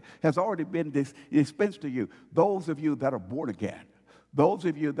capacity has already been dispensed to you. Those of you that are born again, those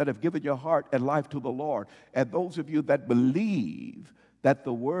of you that have given your heart and life to the Lord, and those of you that believe that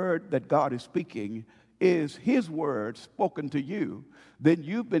the word that God is speaking is his word spoken to you, then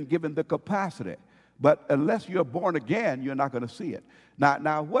you've been given the capacity. But unless you're born again, you're not going to see it.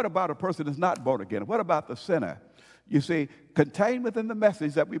 Now, what about a person that's not born again? What about the sinner? You see, contained within the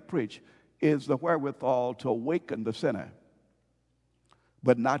message that we preach is the wherewithal to awaken the sinner,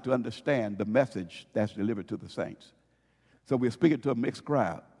 but not to understand the message that's delivered to the saints. So we're speaking to a mixed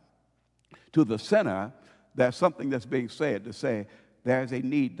crowd. To the sinner, there's something that's being said to say, there's a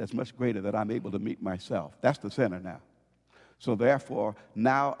need that's much greater that I'm able to meet myself. That's the sinner now. So therefore,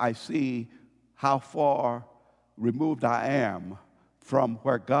 now I see how far removed I am from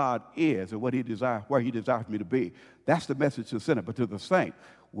where God is and where he desires me to be. That's the message to the sinner. But to the saint,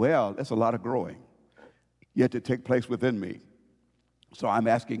 well, there's a lot of growing yet to take place within me. So I'm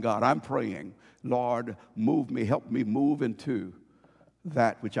asking God, I'm praying, Lord, move me, help me move into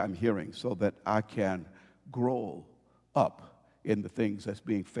that which I'm hearing so that I can grow up in the things that's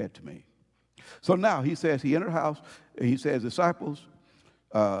being fed to me. So now he says, he entered the house, he says, disciples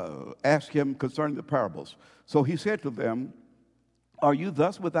asked him concerning the parables. So he said to them, are you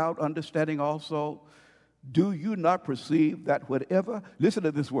thus without understanding also? Do you not perceive that whatever, listen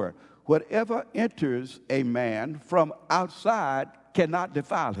to this word, whatever enters a man from outside cannot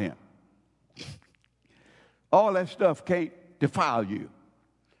defile him? All that stuff can't defile you.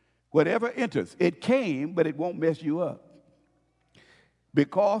 Whatever enters, it came, but it won't mess you up.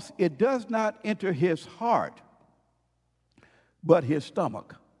 Because it does not enter his heart, but his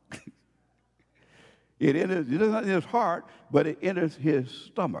stomach. It does not enter his heart, but it enters his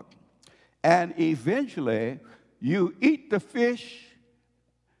stomach. And eventually, you eat the fish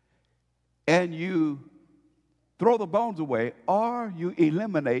and you throw the bones away, or you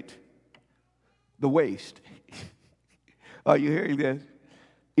eliminate the waste. Are you hearing this?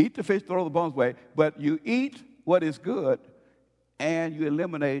 Eat the fish, throw the bones away, but you eat what is good and you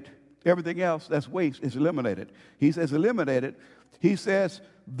eliminate everything else that's waste is eliminated. He says eliminated. He says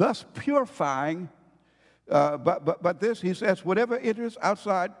thus purifying. But this, he says, whatever enters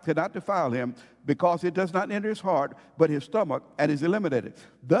outside cannot defile him, because it does not enter his heart, but his stomach, and is eliminated,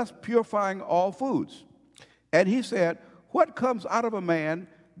 thus purifying all foods. And he said, what comes out of a man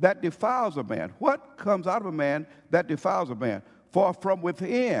that defiles a man? What comes out of a man that defiles a man? For from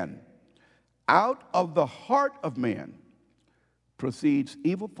within, out of the heart of men, proceeds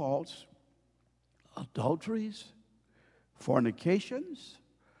evil thoughts, adulteries, fornications,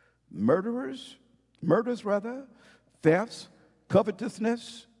 murders, thefts,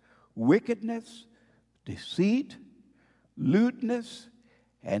 covetousness, wickedness, deceit, lewdness,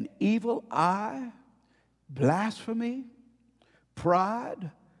 an evil eye, blasphemy,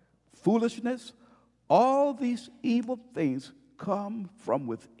 pride, foolishness. All these evil things come from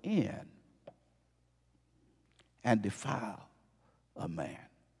within and defile a man.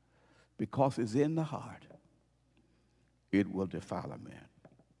 Because it's in the heart, it will defile a man.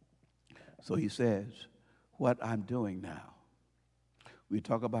 So he says, what I'm doing now, we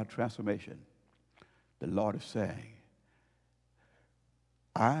talk about transformation. The Lord is saying,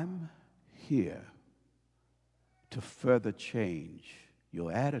 I'm here to further change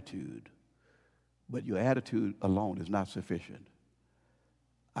your attitude, but your attitude alone is not sufficient.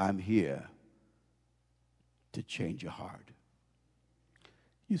 I'm here to change your heart.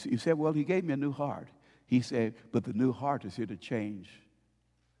 You said, well, he gave me a new heart. He said, but the new heart is here to change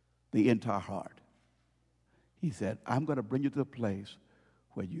the entire heart. He said, I'm going to bring you to a place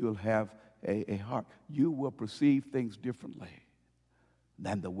where you'll have a heart. You will perceive things differently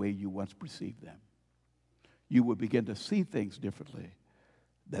than the way you once perceived them. You will begin to see things differently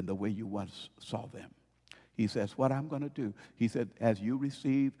than the way you once saw them. He says, what I'm going to do, he said, as you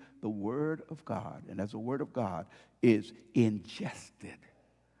receive the Word of God, and as the Word of God is ingested,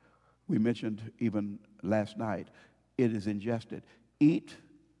 we mentioned even last night, it is ingested. Eat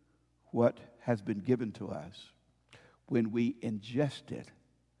what has been given to us. When we ingest it,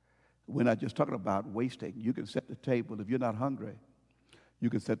 we're not just talking about wasting. You can set the table if you're not hungry. You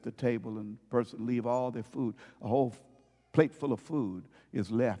can set the table and the person leave all their food. A whole plate full of food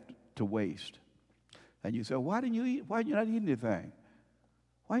is left to waste. And you say, why didn't you eat? Why are you not eating anything?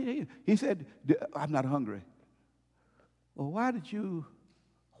 Why are you eating? He said, I'm not hungry. Well, why did you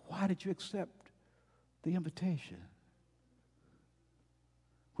accept the invitation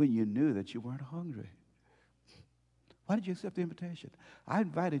when you knew that you weren't hungry? Why did you accept the invitation? I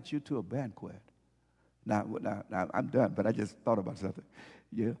invited you to a banquet. Now I'm done, but I just thought about something.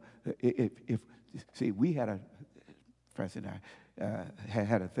 Yeah, see, we had Francis and I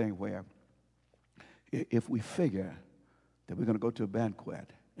had a thing where if we figure that we're going to go to a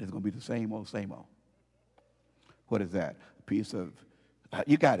banquet, it's going to be the same old, same old. What is that? A piece of,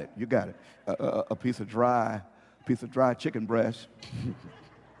 you got it. A piece of dry chicken breast.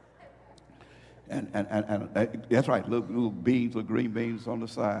 And that's right, little beans, little green beans on the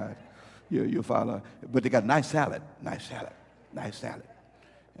side. You follow, but they got nice salad.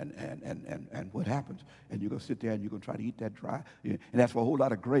 And what happens? And you're going to sit there and you're going to try to eat that dry. And that's for a whole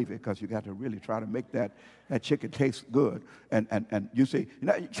lot of gravy because you got to really try to make that chicken taste good. And you see,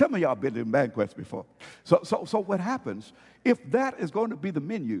 some of y'all been in banquets before. So what happens, if that is going to be the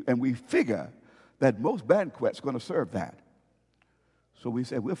menu, and we figure that most banquets are going to serve that, so we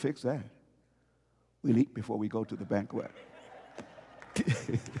say, we'll fix that. We'll eat before we go to the banquet.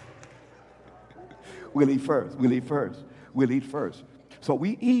 We'll eat first. So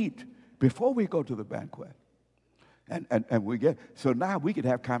we eat before we go to the banquet. And we get, so now we can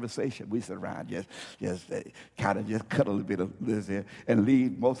have conversation. We sit around, just kind of just cut a little bit of this here and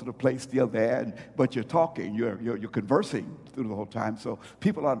leave most of the plate still there. But you're talking, you're conversing through the whole time. So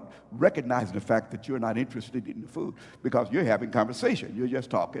people are recognizing the fact that you're not interested in the food because you're having conversation. You're just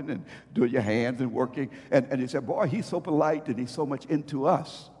talking and doing your hands and working. And you say, boy, he's so polite and he's so much into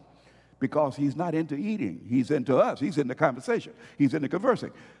us because he's not into eating. He's into us. He's in the conversation. He's in the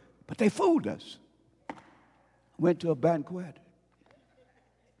conversing. But they fooled us. Went to a banquet.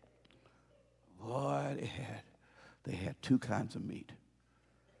 Boy, they had two kinds of meat.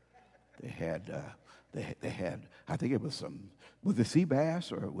 They had I think it was it sea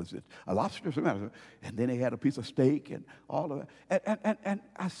bass or was it a lobster or something? And then they had a piece of steak and all of that. And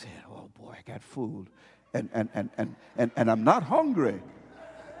I said, oh boy, I got fooled. And I'm not hungry.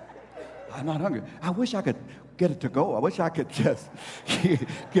 I'm not hungry. I wish I could get it to go. I wish I could just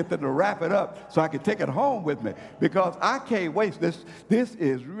get them to wrap it up so I could take it home with me because I can't waste this. This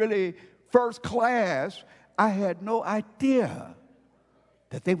is really first class. I had no idea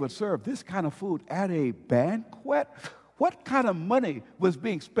that they would serve this kind of food at a banquet. What kind of money was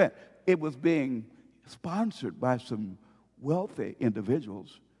being spent? It was being sponsored by some wealthy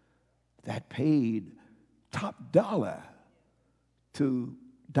individuals that paid top dollar to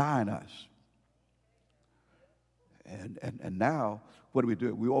dine us. And now, what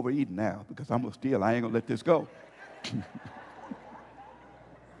do? We overeating now because I'm going to steal. I ain't going to let this go.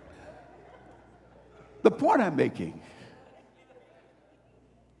 The point I'm making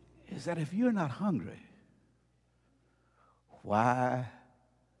is that if you're not hungry, why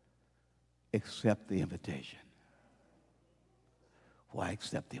accept the invitation? Why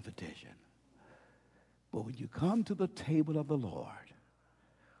accept the invitation? But when you come to the table of the Lord,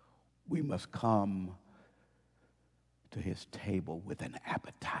 we must come to his table with an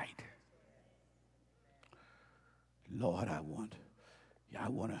appetite. Lord, I want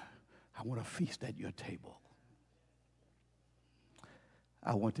to feast at your table.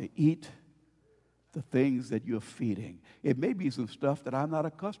 I want to eat the things that you're feeding. It may be some stuff that I'm not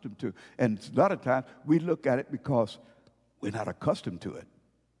accustomed to. And a lot of times we look at it because we're not accustomed to it.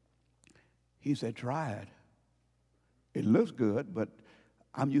 He said, try it. It looks good, but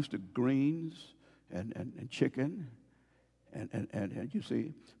I'm used to greens and chicken and you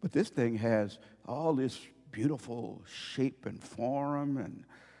see. But this thing has all this beautiful shape and form,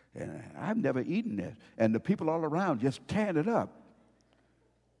 and I've never eaten it. And the people all around just tearing it up.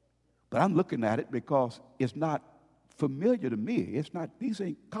 But I'm looking at it because it's not familiar to me. It's not, these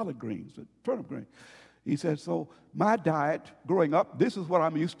ain't collard greens, turnip greens. He said, so my diet growing up, this is what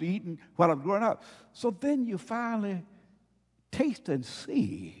I'm used to eating while I'm growing up. So then you finally taste and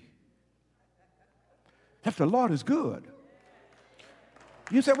see that the Lord is good.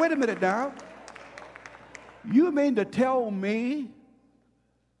 You said, wait a minute now. You mean to tell me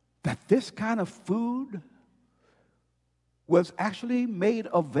that this kind of food was actually made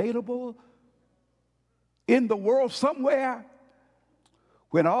available in the world somewhere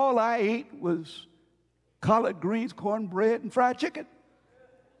when all I ate was collard greens, cornbread, and fried chicken?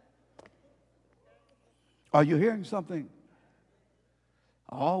 Are you hearing something?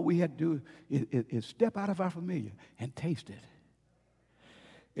 All we had to do is step out of our familiar and taste it.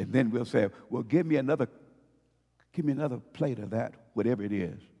 And then we'll say, well, give me another plate of that, whatever it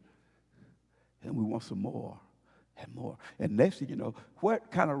is. And we want some more and more. And next thing you know,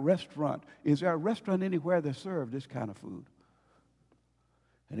 what kind of restaurant, is there a restaurant anywhere that serves this kind of food?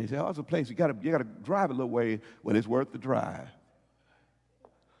 And they say, oh, it's a place, you got to drive a little way. Well, it's worth the drive.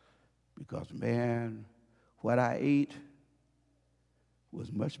 Because, man, what I ate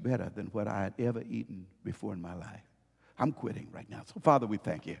was much better than what I had ever eaten before in my life. I'm quitting right now. So, Father, we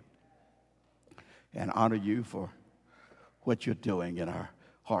thank you and honor you for what you're doing in our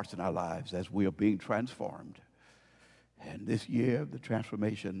hearts and our lives as we are being transformed. And this year of the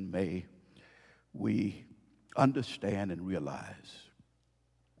transformation, may we understand and realize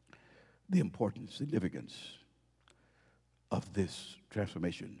the important significance of this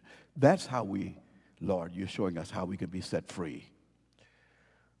transformation. That's how we, Lord, you're showing us how we can be set free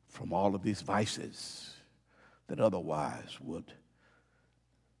from all of these vices that otherwise would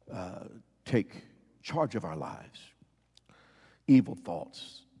take charge of our lives. Evil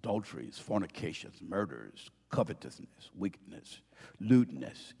thoughts, adulteries, fornications, murders, covetousness, wickedness,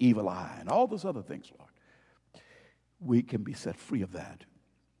 lewdness, evil eye, and all those other things, Lord. We can be set free of that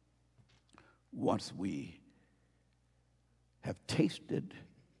once we have tasted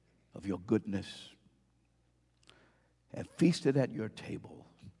of your goodness and feasted at your table.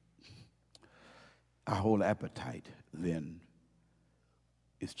 Our whole appetite then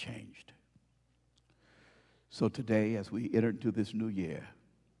is changed. So today, as we enter into this new year,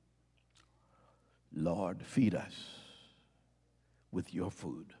 Lord, feed us with your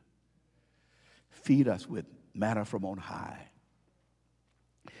food. Feed us with manna from on high.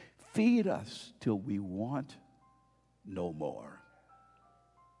 Feed us till we want no more.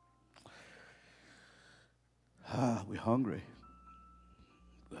 We're hungry.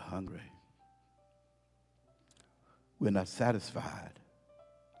 We're hungry. We're not satisfied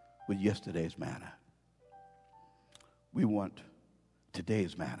with yesterday's manna. We want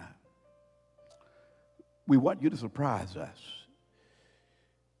today's manna. We want you to surprise us.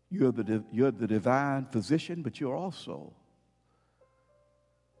 You're the divine physician, but you're also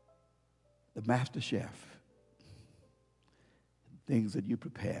the master chef. Things that you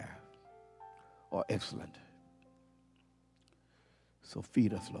prepare are excellent. So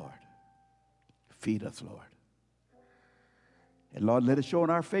feed us, Lord. Feed us, Lord. And Lord, let it show in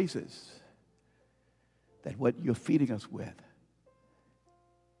our faces that what you're feeding us with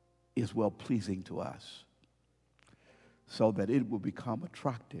is well-pleasing to us, so that it will become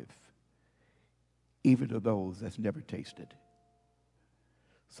attractive even to those that's never tasted.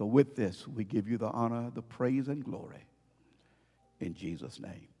 So with this, we give you the honor, the praise, and glory. In Jesus'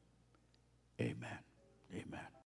 name, amen. Amen.